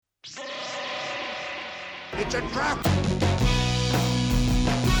It's a trap! It's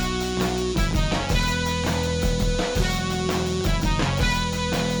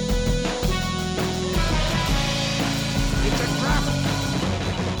a trap!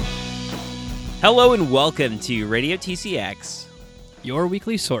 Hello and welcome to Radio TCX. Your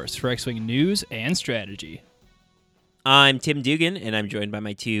weekly source for X-Wing news and strategy. I'm Tim Dugan, and I'm joined by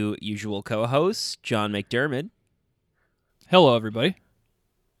my two usual co-hosts, John McDermott Hello, everybody.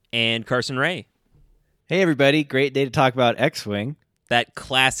 and Carson Ray. Hey, everybody. Great day to talk about X-Wing. That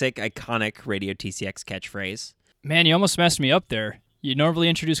classic, iconic Radio TCX catchphrase. Man, you almost messed me up there. You normally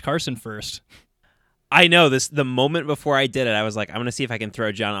introduce Carson first. I know the moment before I did it, I was like, I'm going to see if I can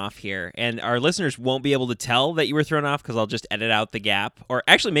throw John off here. And our listeners won't be able to tell that you were thrown off because I'll just edit out the gap. Or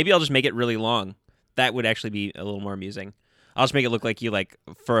actually, maybe I'll just make it really long. That would actually be a little more amusing. I'll just make it look like you,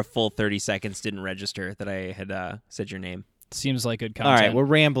 for a full 30 seconds, didn't register that I had said your name. Seems like good All content. right, we're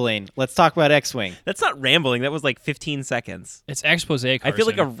rambling. Let's talk about X-Wing. That's not rambling. That was like 15 seconds. It's expose, Carson. I feel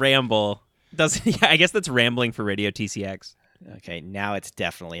like a ramble doesn't. Yeah, I guess that's rambling for Radio TCX. Okay, now it's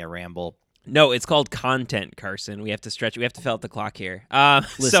definitely a ramble. No, it's called content, Carson. We have to stretch. We have to fill out the clock here.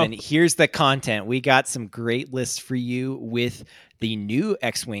 Listen, here's the content. We got some great lists for you with the new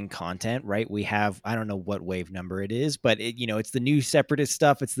X-Wing content, right? We have, I don't know what wave number it is, but it's the new Separatist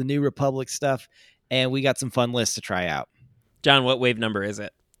stuff. It's the new Republic stuff. And we got some fun lists to try out. John, what wave number is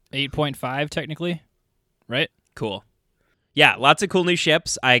it? 8.5, technically, right? Cool. Yeah, lots of cool new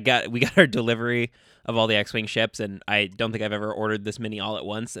ships. We got our delivery of all the X-Wing ships, and I don't think I've ever ordered this many all at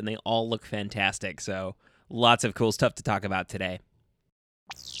once, and they all look fantastic. So lots of cool stuff to talk about today.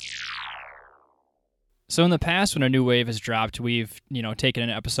 So in the past, when a new wave has dropped, we've taken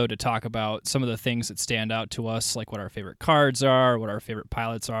an episode to talk about some of the things that stand out to us, like what our favorite cards are, what our favorite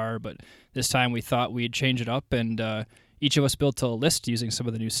pilots are. But this time we thought we'd change it up, and each of us built a list using some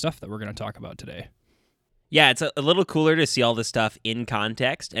of the new stuff that we're going to talk about today. Yeah, it's a little cooler to see all this stuff in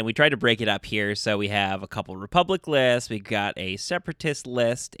context, and we tried to break it up here. So we have a couple Republic lists, we've got a Separatist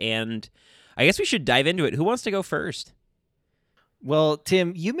list, and I guess we should dive into it. Who wants to go first? Well,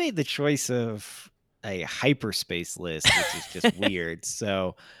 Tim, you made the choice of a hyperspace list, which is just weird.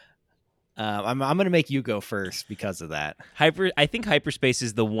 So I'm going to make you go first because of that. I think hyperspace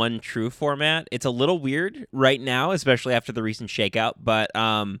is the one true format. It's a little weird right now, especially after the recent shakeout, but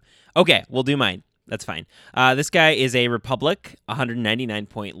okay, we'll do mine. That's fine. This guy is a Republic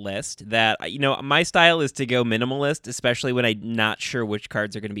 199-point list that, my style is to go minimalist, especially when I'm not sure which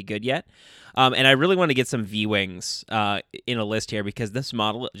cards are going to be good yet. And I really want to get some V-Wings in a list here because this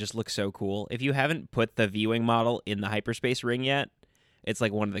model just looks so cool. If you haven't put the V-Wing model in the hyperspace ring yet, it's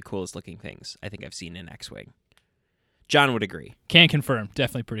like one of the coolest looking things I think I've seen in X-Wing. John would agree. Can confirm.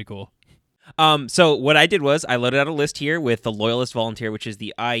 Definitely pretty cool. So what I did was I loaded out a list here with the Loyalist Volunteer, which is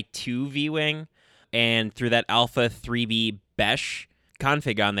the I-2 V-Wing, and through that Alpha 3B Besh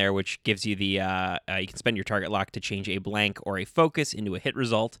config on there, which gives you the you can spend your target lock to change a blank or a focus into a hit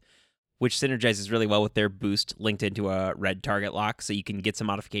result, which synergizes really well with their boost linked into a red target lock, so you can get some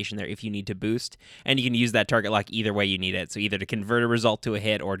modification there if you need to boost, and you can use that target lock either way you need it, so either to convert a result to a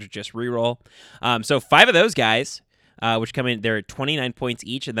hit or to just reroll. So 5 of those guys, which come in, they're at 29 points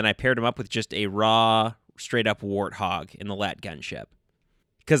each, and then I paired them up with just a raw, straight-up Warthog in the lat gunship.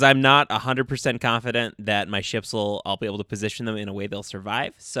 Because I'm not 100% confident that my ships I'll be able to position them in a way they'll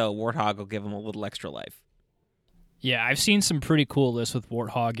survive, so Warthog will give them a little extra life. Yeah, I've seen some pretty cool lists with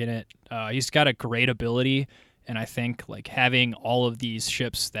Warthog in it. He's got a great ability, and I think having all of these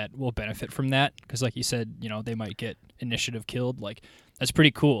ships that will benefit from that, because like you said, they might get initiative killed. That's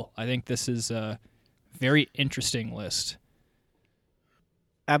pretty cool. I think this is a very interesting list.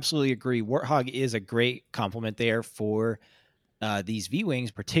 Absolutely agree. Warthog is a great complement there for these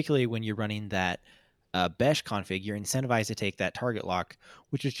V-Wings, particularly when you're running that Besh config. You're incentivized to take that target lock,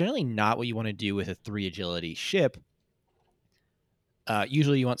 which is generally not what you want to do with a 3 agility ship.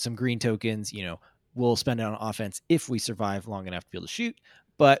 Usually you want some green tokens. We'll spend it on offense if we survive long enough to be able to shoot.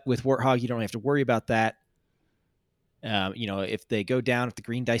 But with Warthog, you don't have to worry about that. If they go down, if the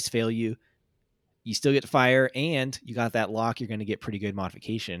green dice fail you, you still get to fire, and you got that lock, you're going to get pretty good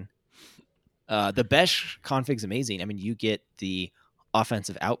modification. The Besh config's amazing. I mean, you get the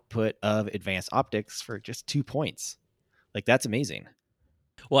offensive output of advanced optics for just 2 points. That's amazing.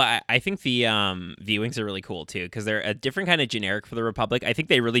 Well, I think the V-Wings are really cool, too, because they're a different kind of generic for the Republic. I think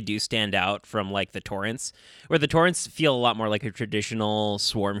they really do stand out from, the Torrents, where the Torrents feel a lot more like a traditional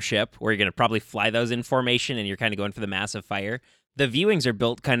swarm ship, where you're going to probably fly those in formation, and you're kind of going for the massive fire. The V-Wings are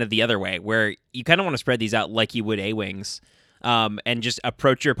built kind of the other way, where you kind of want to spread these out like you would A-Wings, and just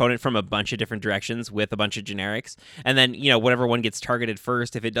approach your opponent from a bunch of different directions with a bunch of generics. And then, whatever one gets targeted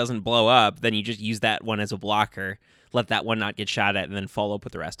first, if it doesn't blow up, then you just use that one as a blocker, let that one not get shot at, and then follow up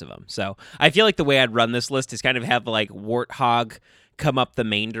with the rest of them. So I feel like the way I'd run this list is kind of have like Warthog come up the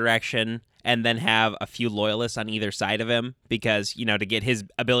main direction and then have a few loyalists on either side of him because, to get his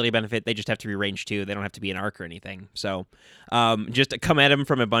ability benefit, they just have to be range 2. They don't have to be an arc or anything. So just come at him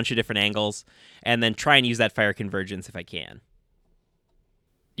from a bunch of different angles and then try and use that fire convergence if I can.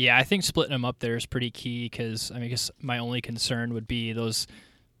 Yeah, I think splitting them up there is pretty key because, I guess my only concern would be those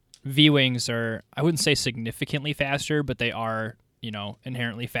V-Wings are, I wouldn't say significantly faster, but they are,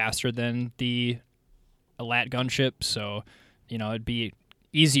 inherently faster than the Lat gunship. So, it'd be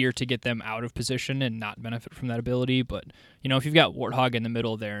easier to get them out of position and not benefit from that ability. But, if you've got Warthog in the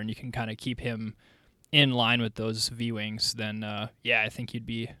middle there and you can kind of keep him in line with those V-Wings, then, I think you'd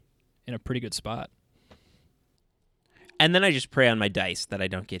be in a pretty good spot. And then I just pray on my dice that I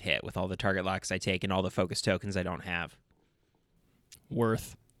don't get hit with all the target locks I take and all the focus tokens I don't have.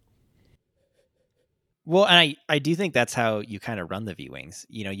 Worth. Well, and I do think that's how you kind of run the V-Wings.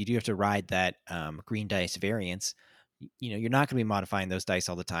 You do have to ride that green dice variance. You're not going to be modifying those dice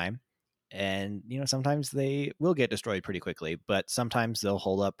all the time. And, sometimes they will get destroyed pretty quickly, but sometimes they'll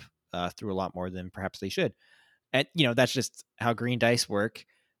hold up through a lot more than perhaps they should. And, that's just how green dice work.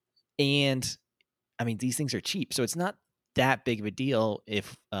 And, these things are cheap, so it's not that big of a deal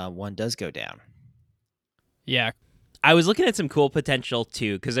if one does go down. Yeah. I was looking at some cool potential,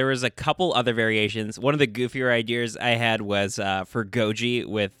 too, because there was a couple other variations. One of the goofier ideas I had was for Goji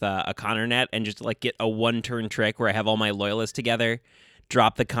with a Connor Net and just like get a one-turn trick where I have all my loyalists together,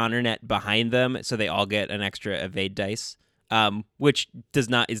 drop the Connor Net behind them so they all get an extra evade dice, which is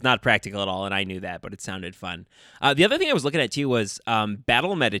not practical at all, and I knew that, but it sounded fun. The other thing I was looking at, too, was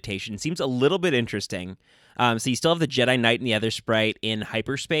Battle Meditation. Seems a little bit interesting. So you still have the Jedi Knight and the other sprite in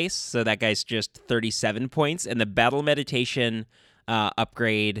hyperspace, so that guy's just 37 points, and the Battle Meditation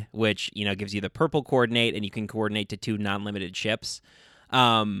upgrade, which gives you the purple coordinate, and you can coordinate to 2 non-limited ships,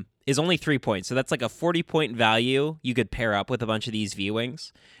 is only 3 points. So that's like a 40-point value you could pair up with a bunch of these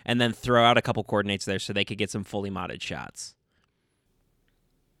V-Wings, and then throw out a couple coordinates there so they could get some fully modded shots.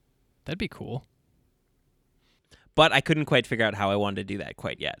 That'd be cool. But I couldn't quite figure out how I wanted to do that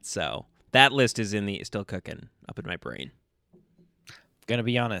quite yet, so that list is still cooking up in my brain. Gonna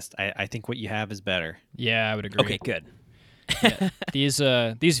be honest, I think what you have is better. Yeah, I would agree. Okay, good. Yeah,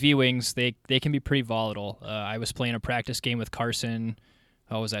 these V-Wings, they can be pretty volatile. I was playing a practice game with Carson.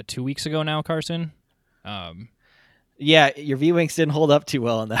 Was that 2 weeks ago now, Carson? Yeah, your V-Wings didn't hold up too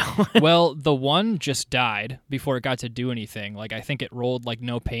well on that one. Well, the one just died before it got to do anything. Like, I think it rolled like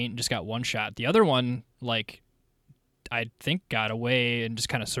no paint and just got one shot. The other one, like, I think got away and just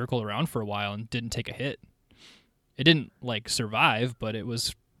kind of circled around for a while and didn't take a hit. It didn't like survive, but it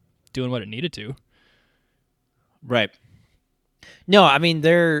was doing what it needed to. Right. No,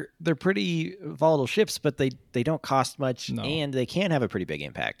 they're pretty volatile ships, but they don't cost much, and they can have a pretty big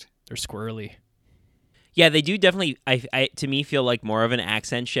impact. They're squirrely. Yeah, they do definitely, I to me, feel like more of an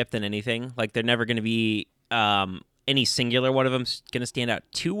accent ship than anything. Like, they're never going to be any singular one of them's going to stand out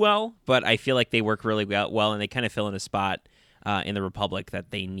too well, but I feel like they work really well, and they kind of fill in a spot in the Republic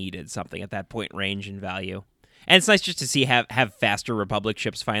that they needed something at that point range and value. And it's nice just to see have faster Republic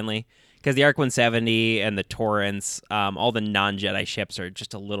ships finally, because the Arc 170 and the Torrents, all the non-Jedi ships are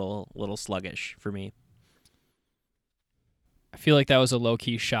just a little sluggish for me. I feel like that was a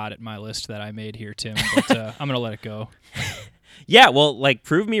low-key shot at my list that I made here, Tim, but I'm going to let it go. Yeah, well,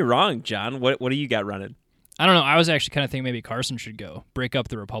 prove me wrong, John. What do you got running? I don't know. I was actually kind of thinking maybe Carson should go. Break up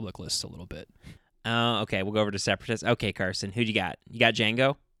the Republic list a little bit. Okay, we'll go over to Separatists. Okay, Carson, who do you got? You got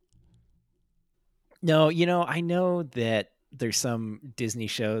Django? No, I know that there's some Disney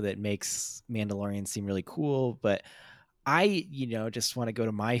show that makes Mandalorian seem really cool, but I, just want to go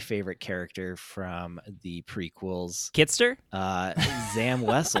to my favorite character from the prequels. Kitster? Zam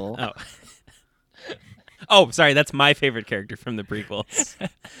Wesell. Oh. Oh, sorry, that's my favorite character from the prequels.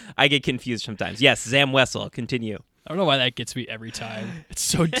 I get confused sometimes. Yes, Zam Wesell, continue. I don't know why that gets me every time. It's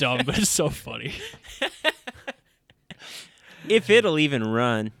so dumb, but it's so funny. If it'll even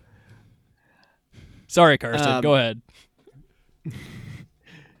run. Sorry, Carson, go ahead.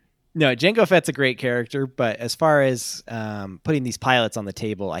 No, Jango Fett's a great character, but as far as putting these pilots on the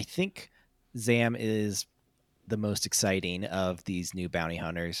table, I think Zam is the most exciting of these new bounty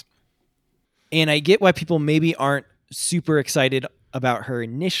hunters. And I get why people maybe aren't super excited about her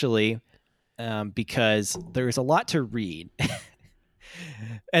initially, because there's a lot to read.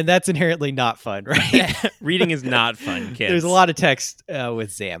 And that's inherently not fun, right? Reading is not fun, kids. There's a lot of text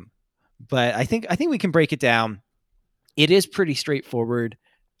with Zam. But I think we can break it down it is pretty straightforward.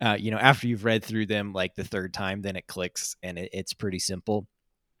 After you've read through them like the third time, then it clicks and it's pretty simple.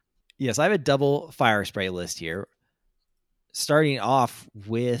 Yes, I have a double fire spray list here, starting off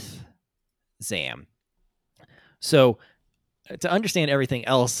with Zam. So to understand everything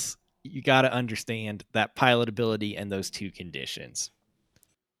else, you got to understand that pilot ability and those two conditions.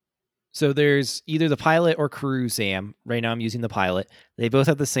 So there's either the pilot or crew Zam. Right now I'm using the pilot. They both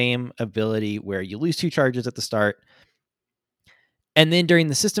have the same ability where you lose 2 charges at the start. And then during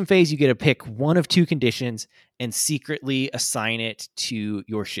the system phase, you get to pick one of 2 conditions and secretly assign it to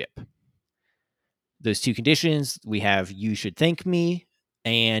your ship. Those 2 conditions, we have you should thank me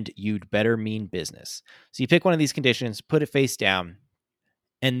and you'd better mean business. So you pick one of these conditions, put it face down,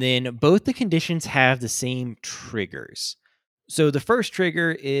 and then both the conditions have the same triggers. So the first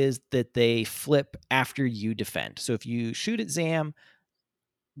trigger is that they flip after you defend. So if you shoot at Zam,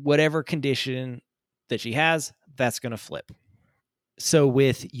 whatever condition that she has, that's going to flip. So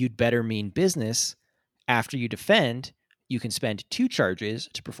with you'd better mean business, after you defend, you can spend 2 charges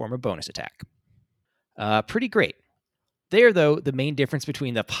to perform a bonus attack. Pretty great. There, though, the main difference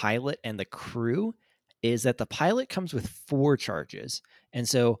between the pilot and the crew is that the pilot comes with 4 charges. And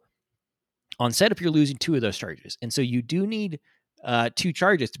so on setup, you're losing 2 of those charges. And so you do need 2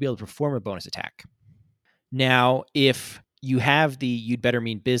 charges to be able to perform a bonus attack. Now, if you have the you'd better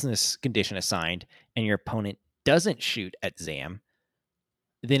mean business condition assigned and your opponent doesn't shoot at Zam,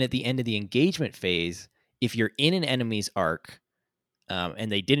 then at the end of the engagement phase, if you're in an enemy's arc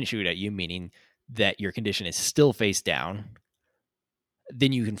and they didn't shoot at you, meaning that your condition is still face down,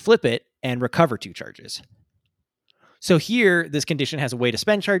 then you can flip it and recover 2 charges. So here, this condition has a way to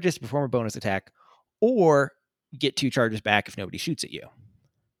spend charges to perform a bonus attack or get 2 charges back if nobody shoots at you.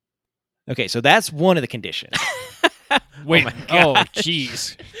 Okay, so that's one of the conditions. Wait, oh,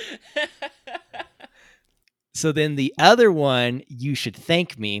 jeez. So then the other one, you should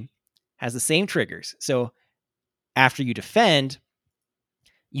thank me, has the same triggers. So after you defend,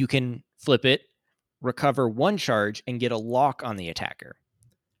 you can flip it, recover 1 charge, and get a lock on the attacker.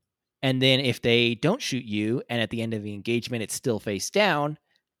 And then if they don't shoot you, and at the end of the engagement it's still face down,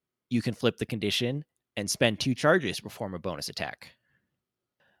 you can flip the condition and spend 2 charges to perform a bonus attack.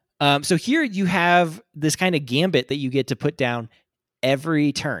 So here you have this kind of gambit that you get to put down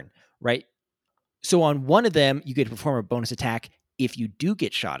every turn, right? So on one of them, you get to perform a bonus attack if you do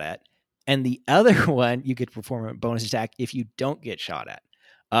get shot at, and the other one, you get to perform a bonus attack if you don't get shot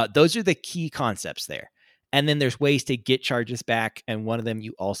at. Those are the key concepts there. And then there's ways to get charges back, and one of them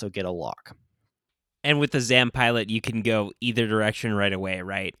you also get a lock. And with the Zam pilot, you can go either direction right away,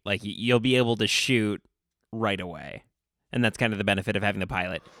 right? Like you'll be able to shoot right away. And that's kind of the benefit of having the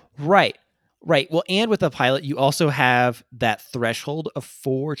pilot. Right. Well, and with the pilot, you also have that threshold of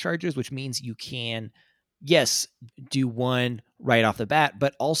 4 charges, which means you can, yes, do 1 right off the bat,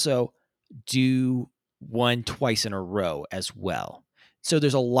 but also do 1 twice in a row as well. So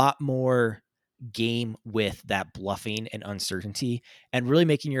there's a lot more game with that bluffing and uncertainty and really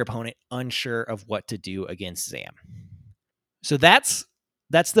making your opponent unsure of what to do against Zam. So that's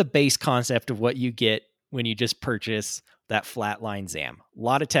the base concept of what you get when you just purchase that flatline Zam. A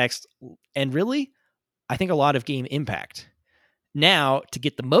lot of text and really, I think a lot of game impact. Now, to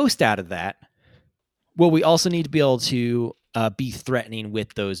get the most out of that, well, we also need to be able to be threatening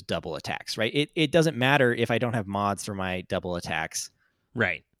with those double attacks, right? It doesn't matter if I don't have mods for my double attacks.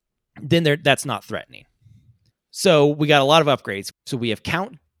 Right. Then that's not threatening. So we got a lot of upgrades. So we have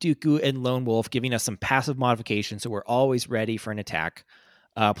Count Dooku and Lone Wolf giving us some passive modifications, so we're always ready for an attack,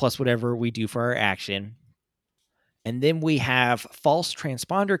 plus whatever we do for our action. And then we have false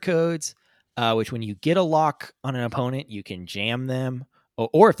transponder codes, which when you get a lock on an opponent, you can jam them.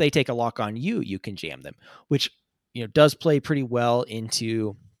 Or if they take a lock on you, you can jam them, which does play pretty well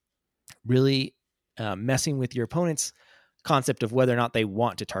into really messing with your opponent's concept of whether or not they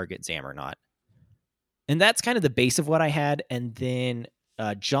want to target Zam or not. And that's kind of the base of what I had. And then,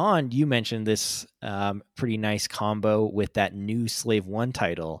 John, you mentioned this pretty nice combo with that new Slave 1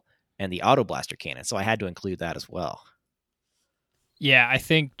 title and the Auto Blaster cannon. So I had to include that as well. Yeah, I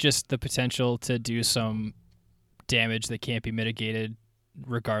think just the potential to do some damage that can't be mitigated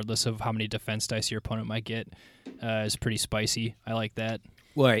regardless of how many defense dice your opponent might get is pretty spicy. I like that.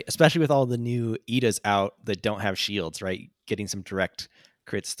 Right, especially with all the new Idas out that don't have shields, right? Getting some direct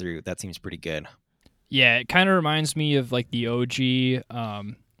crits through, that seems pretty good. Yeah, it kind of reminds me of like the OG,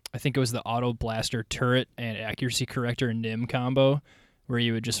 I think it was the Auto Blaster turret and accuracy corrector NIM combo, where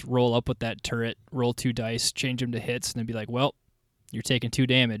you would just roll up with that turret, roll 2 dice, change them to hits, and then be like, well, you're taking 2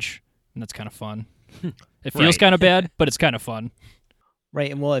 damage, and that's kind of fun. It feels kind of bad, but it's kind of fun. Right,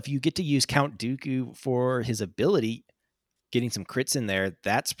 and well, if you get to use Count Dooku for his ability, getting some crits in there,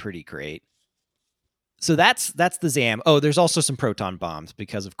 that's pretty great. So that's the Zam. Oh, there's also some proton bombs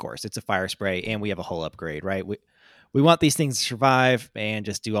because, of course, it's a fire spray and we have a hull upgrade, right? We want these things to survive and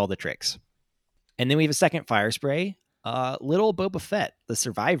just do all the tricks. And then we have a second fire spray, little Boba Fett, the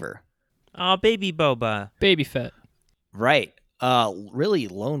survivor. Oh, baby Boba. Baby Fett. Right. Really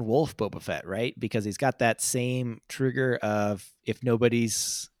lone wolf Boba Fett, right? Because he's got that same trigger of if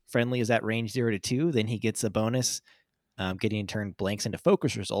nobody's friendly is at range 0 to 2, then he gets a bonus, getting turned blanks into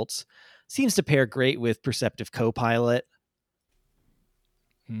focus results. Seems to pair great with Perceptive Copilot.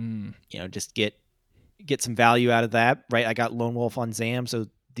 Just get some value out of that, right? I got Lone Wolf on Zam, so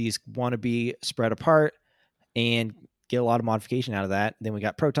these want to be spread apart and get a lot of modification out of that. Then we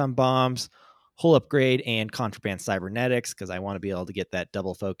got Proton Bombs, Hull Upgrade, and Contraband Cybernetics, because I want to be able to get that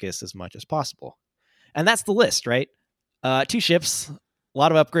double focus as much as possible. And that's the list, right? 2 ships, a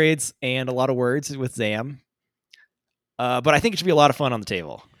lot of upgrades, and a lot of words with Zam. But I think it should be a lot of fun on the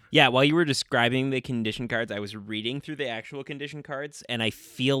table. Yeah, while you were describing the condition cards, I was reading through the actual condition cards, and I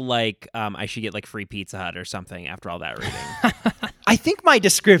feel like I should get like free Pizza Hut or something after all that reading. I think my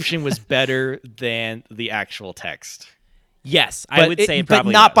description was better than the actual text. Yes, I would say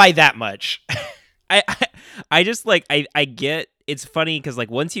probably but not was. by that much. I just like I get it's funny because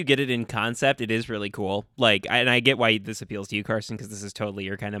like once you get it in concept, it is really cool. Like, and I get why this appeals to you, Carson, because this is totally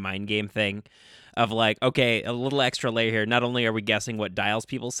your kind of mind game thing. Of like, okay, a little extra layer here. Not only are we guessing what dials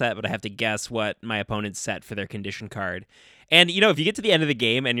people set, but I have to guess what my opponents set for their condition card. And, if you get to the end of the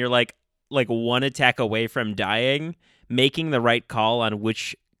game and you're like one attack away from dying, making the right call on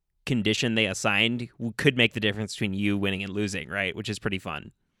which condition they assigned could make the difference between you winning and losing, right? Which is pretty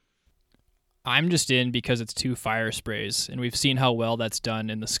fun. I'm just in because it's 2 fire sprays, and we've seen how well that's done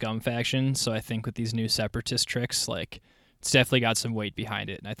in the Scum faction, so I think with these new Separatist tricks, like, it's definitely got some weight behind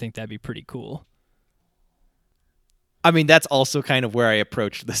it, and I think that'd be pretty cool. I mean, that's also kind of where I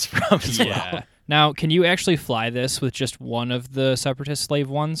approached this from as well. Now, can you actually fly this with just one of the Separatist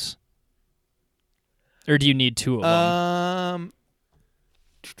slave ones? Or do you need 2 of them?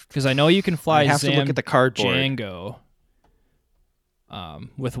 Because I know you can fly I have Zam to look at the cardboard. Django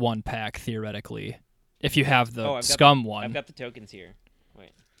with 1 pack, theoretically. If you have the Scum one. I've got the tokens here.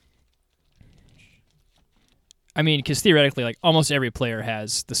 Wait. I mean, because theoretically, like, almost every player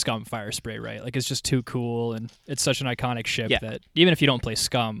has the Scum fire spray, right? Like, it's just too cool, and it's such an iconic ship that even if you don't play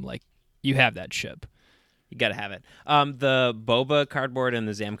Scum, like, you have that ship. You gotta have it. The Boba cardboard and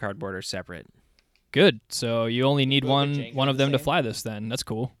the Zam cardboard are separate. Good. So you only need Boba one of them the to same? fly this then. That's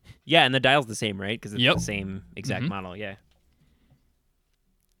cool. Yeah, and the dial's the same, right? Because it's Yep. the same exact model, yeah.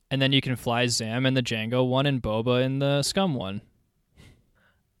 And then you can fly Zam in the Django one and Boba in the Scum one.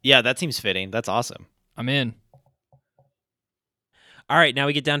 Yeah, that seems fitting. That's awesome. I'm in. All right, now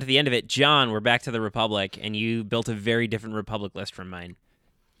we get down to the end of it. John, we're back to the Republic, and you built a very different Republic list from mine.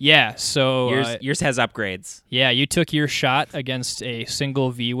 Yeah, so... Yours has upgrades. Yeah, you took your shot against a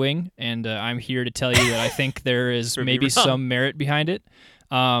single V-Wing, and I'm here to tell you that I think there is Prove me maybe wrong. some merit behind it.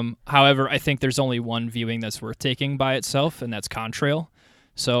 However, I think there's only one V-Wing that's worth taking by itself, and that's Contrail.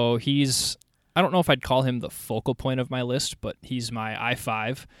 So he's... I don't know if I'd call him the focal point of my list, but he's my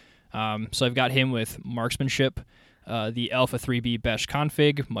I-5. So I've got him with marksmanship, the Alpha 3B Besh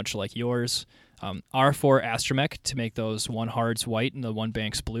config, much like yours, R4 Astromech to make those 1 hards white and the 1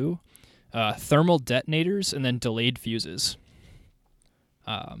 banks blue, thermal detonators, and then delayed fuses.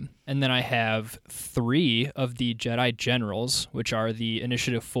 And then I have 3 of the Jedi Generals, which are the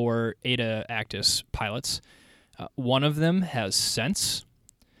Initiative 4 Eta Actis pilots. One of them has Sense,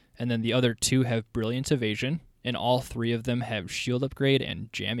 and then the other 2 have Brilliant Evasion, and all 3 of them have Shield Upgrade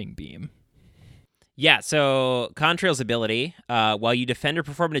and Jamming Beam. Yeah, so Contrail's ability, while you defend or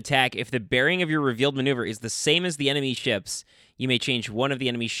perform an attack, if the bearing of your revealed maneuver is the same as the enemy ship's, you may change one of the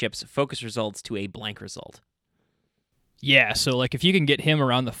enemy ship's focus results to a blank result. Yeah, so like if you can get him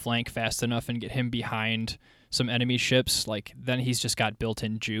around the flank fast enough and get him behind some enemy ships, like then he's just got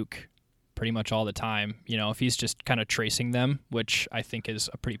built-in juke pretty much all the time. If he's just kind of tracing them, which I think is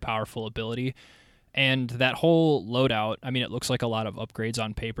a pretty powerful ability. And that whole loadout, I mean, it looks like a lot of upgrades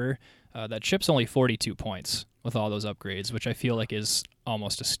on paper. That ship's only 42 points with all those upgrades, which I feel like is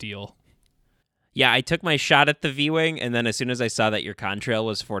almost a steal. Yeah, I took my shot at the V-Wing, and then as soon as I saw that your Contrail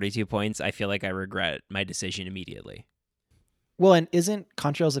was 42 points, I feel like I regret my decision immediately. Well, and isn't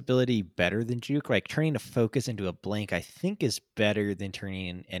Contrail's ability better than Juke? Like turning a focus into a blank, I think, is better than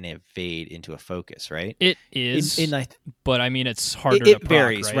turning an evade into a focus, right? It is, but I mean, it's harder to proc,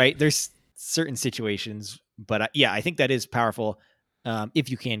 varies, right? There's certain situations, but I think that is powerful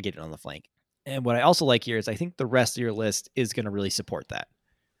if you can get it on the flank. And what I also like here is I think the rest of your list is going to really support that.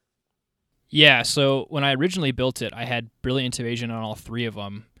 Yeah, so when I originally built it, I had Brilliant Evasion on all 3 of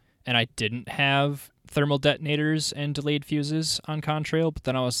them, and I didn't have thermal detonators and delayed fuses on Contrail, but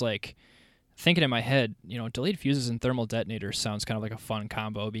then I was like, thinking in my head, delayed fuses and thermal detonators sounds kind of like a fun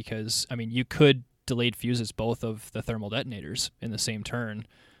combo because, I mean, you could delayed fuses both of the thermal detonators in the same turn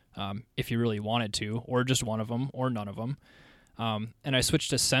if you really wanted to, or just one of them, or none of them. And I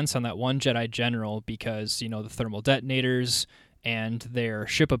switched to Sense on that one Jedi General because, the thermal detonators and their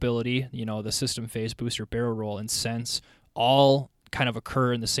ship ability, the system phase, booster, barrel roll, and Sense all kind of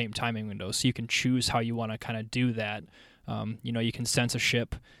occur in the same timing window. So you can choose how you want to kind of do that. You can sense a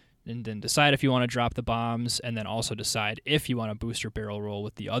ship and then decide if you want to drop the bombs, and then also decide if you want to booster barrel roll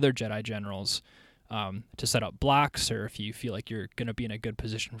with the other Jedi Generals to set up blocks, or if you feel like you're going to be in a good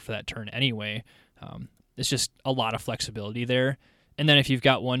position for that turn anyway. It's just a lot of flexibility there. And then if you've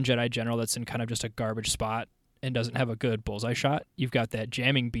got one Jedi General that's in kind of just a garbage spot and doesn't have a good bullseye shot, you've got that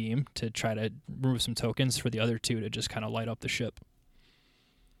jamming beam to try to remove some tokens for the other 2 to just kind of light up the ship.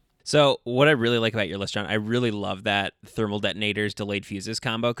 So what I really like about your list, John, I really love that thermal detonators, delayed fuses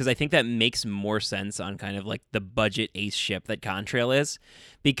combo, because I think that makes more sense on kind of like the budget ace ship that Contrail is,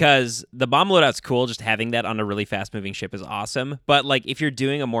 because the bomb loadout's cool, just having that on a really fast-moving ship is awesome, but like if you're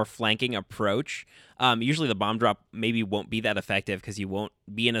doing a more flanking approach, usually the bomb drop maybe won't be that effective because you won't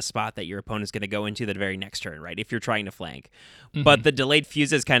be in a spot that your opponent's going to go into the very next turn, right, if you're trying to flank. Mm-hmm. But the delayed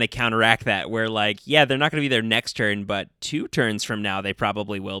fuses kind of counteract that, where like, yeah, they're not going to be there next turn, but 2 turns from now they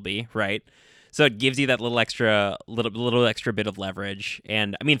probably will be, right? So it gives you that little extra bit of leverage.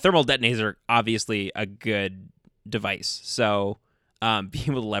 And I mean, thermal detonators are obviously a good device, so being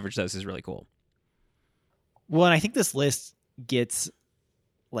able to leverage those is really cool. Well, and I think this list gets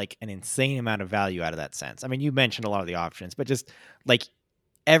like an insane amount of value out of that Sense. I mean, you mentioned a lot of the options, but just like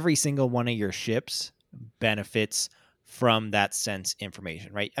every single one of your ships benefits from that Sense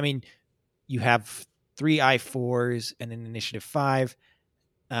information, right? I mean, you have 3 I4s and an Initiative 5.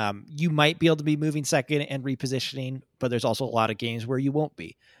 You might be able to be moving second and repositioning, but there's also a lot of games where you won't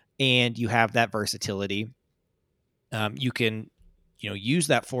be. And you have that versatility. You can, use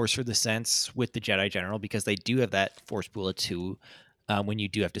that force for the Sense with the Jedi General because they do have that force pool of 2 when you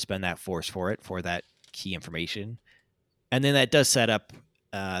do have to spend that force for it, for that key information. And then that does set up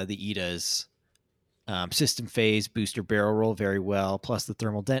the Ida's system phase, booster barrel roll very well, plus the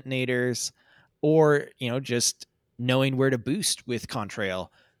thermal detonators, or, just knowing where to boost with Contrail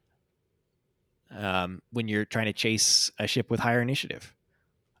when you're trying to chase a ship with higher initiative.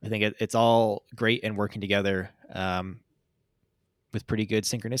 I think it's all great and working together with pretty good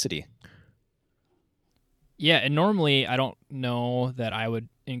synchronicity. Yeah, and normally I don't know that I would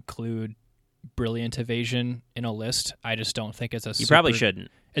include Brilliant Evasion in a list. I just don't think it's You probably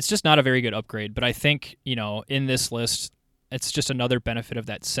shouldn't. It's just not a very good upgrade, but I think, in this list, it's just another benefit of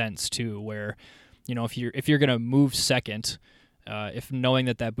that Sense too, where, if you're going to move second, if knowing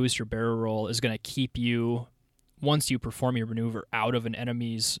that booster barrel roll is going to keep you, once you perform your maneuver, out of an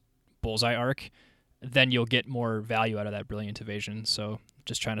enemy's bullseye arc, then you'll get more value out of that Brilliant Evasion. So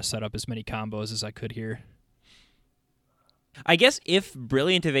just trying to set up as many combos as I could here. I guess if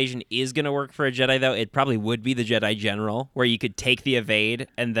Brilliant Evasion is going to work for a Jedi, though, it probably would be the Jedi General, where you could take the evade,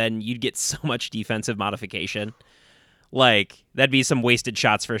 and then you'd get so much defensive modification. Like, that'd be some wasted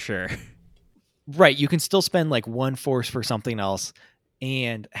shots for sure. Right, you can still spend like 1 force for something else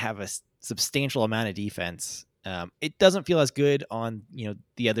and have a substantial amount of defense. It doesn't feel as good on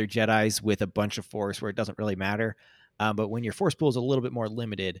the other Jedis with a bunch of force where it doesn't really matter. But when your force pool is a little bit more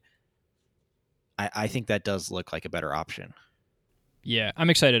limited, I think that does look like a better option. Yeah, I'm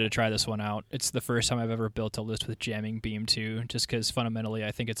excited to try this one out. It's the first time I've ever built a list with jamming beam too, just because fundamentally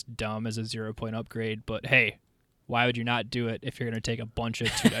I think it's dumb as a 0-point upgrade. But hey, why would you not do it if you're going to take a bunch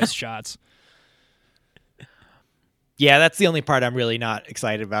of 2 dice shots? Yeah, that's the only part I'm really not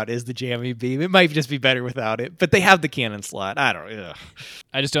excited about is the jamming beam. It might just be better without it, but they have the cannon slot. I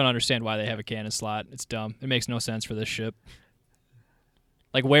just don't understand why they have a cannon slot. It's dumb. It makes no sense for this ship.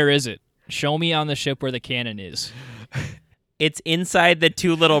 Like, where is it? Show me on the ship where the cannon is. It's inside the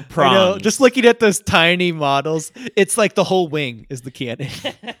 2 little prongs. I know, just looking at those tiny models, it's like the whole wing is the cannon.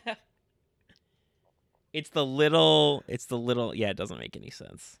 It's the little, yeah, it doesn't make any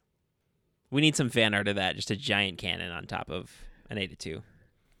sense. We need some fan art of that, just a giant cannon on top of an Eta-2.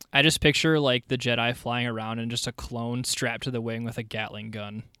 I just picture like the Jedi flying around and just a clone strapped to the wing with a Gatling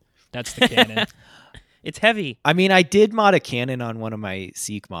gun. That's the cannon. It's heavy. I mean, I did mod a cannon on one of my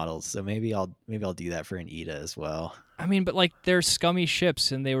Seek models, so maybe I'll do that for an Eda as well. I mean, but like they're scummy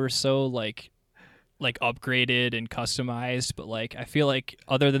ships and they were so like upgraded and customized, but like I feel like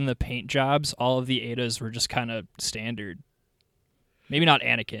other than the paint jobs, all of the Etas were just kind of standard. Maybe not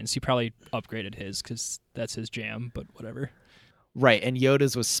Anakin's. He probably upgraded his because that's his jam, but whatever. Right, and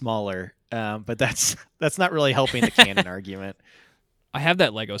Yoda's was smaller, but that's not really helping the canon argument. I have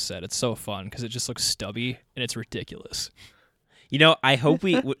that Lego set. It's so fun because it just looks stubby and it's ridiculous. You know, I hope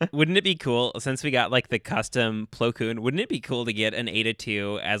wouldn't it be cool since we got like the custom Plo Koon? Wouldn't it be cool to get an Eta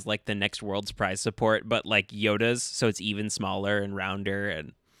 2 as like the next World's Prize support, but like Yoda's, so it's even smaller and rounder,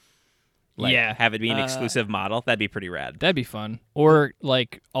 and like have it be an exclusive model? That'd be pretty rad. That'd be fun. Or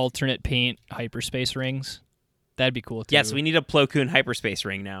like alternate paint hyperspace rings. That'd be cool too. Yes, we need a Plo Koon hyperspace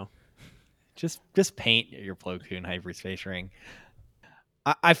ring now. Just paint your Plo Koon hyperspace ring.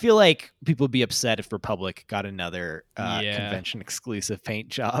 I feel like people would be upset if Republic got another convention exclusive paint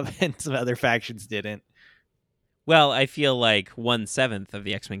job and some other factions didn't. Well, I feel like 1/7 of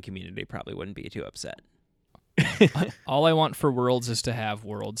the X-Wing community probably wouldn't be too upset. All I want for Worlds is to have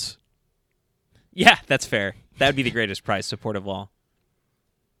Worlds. Yeah, that's fair. That would be the greatest prize support of all.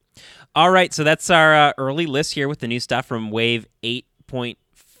 All right, so that's our early list here with the new stuff from Wave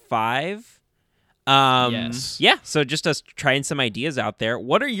 8.5. Yes. Yeah, so just us trying some ideas out there.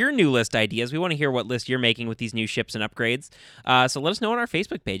 What are your new list ideas? We want to hear what list you're making with these new ships and upgrades. So let us know on our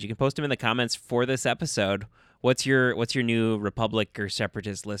Facebook page. You can post them in the comments for this episode. What's your new Republic or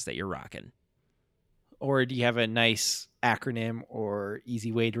Separatist list that you're rocking? Or do you have a nice acronym or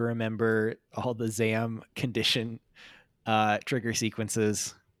easy way to remember all the ZAM condition trigger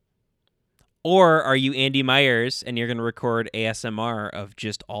sequences? Or are you Andy Myers and you're going to record ASMR of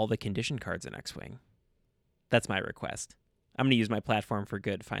just all the condition cards in X-Wing? That's my request. I'm going to use my platform for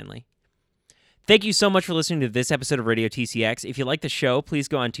good, finally. Thank you so much for listening to this episode of Radio TCX. If you like the show, please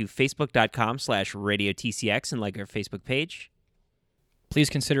go on to facebook.com/Radio TCX and like our Facebook page.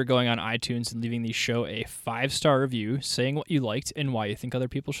 Please consider going on iTunes and leaving the show a 5-star review, saying what you liked and why you think other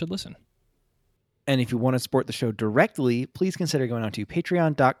people should listen. And if you want to support the show directly, please consider going on to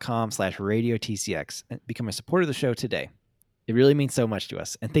patreon.com/Radio TCX and become a supporter of the show today. It really means so much to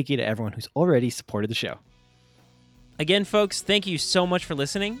us. And thank you to everyone who's already supported the show. Again, folks, thank you so much for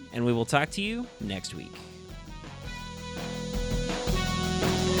listening, and we will talk to you next week.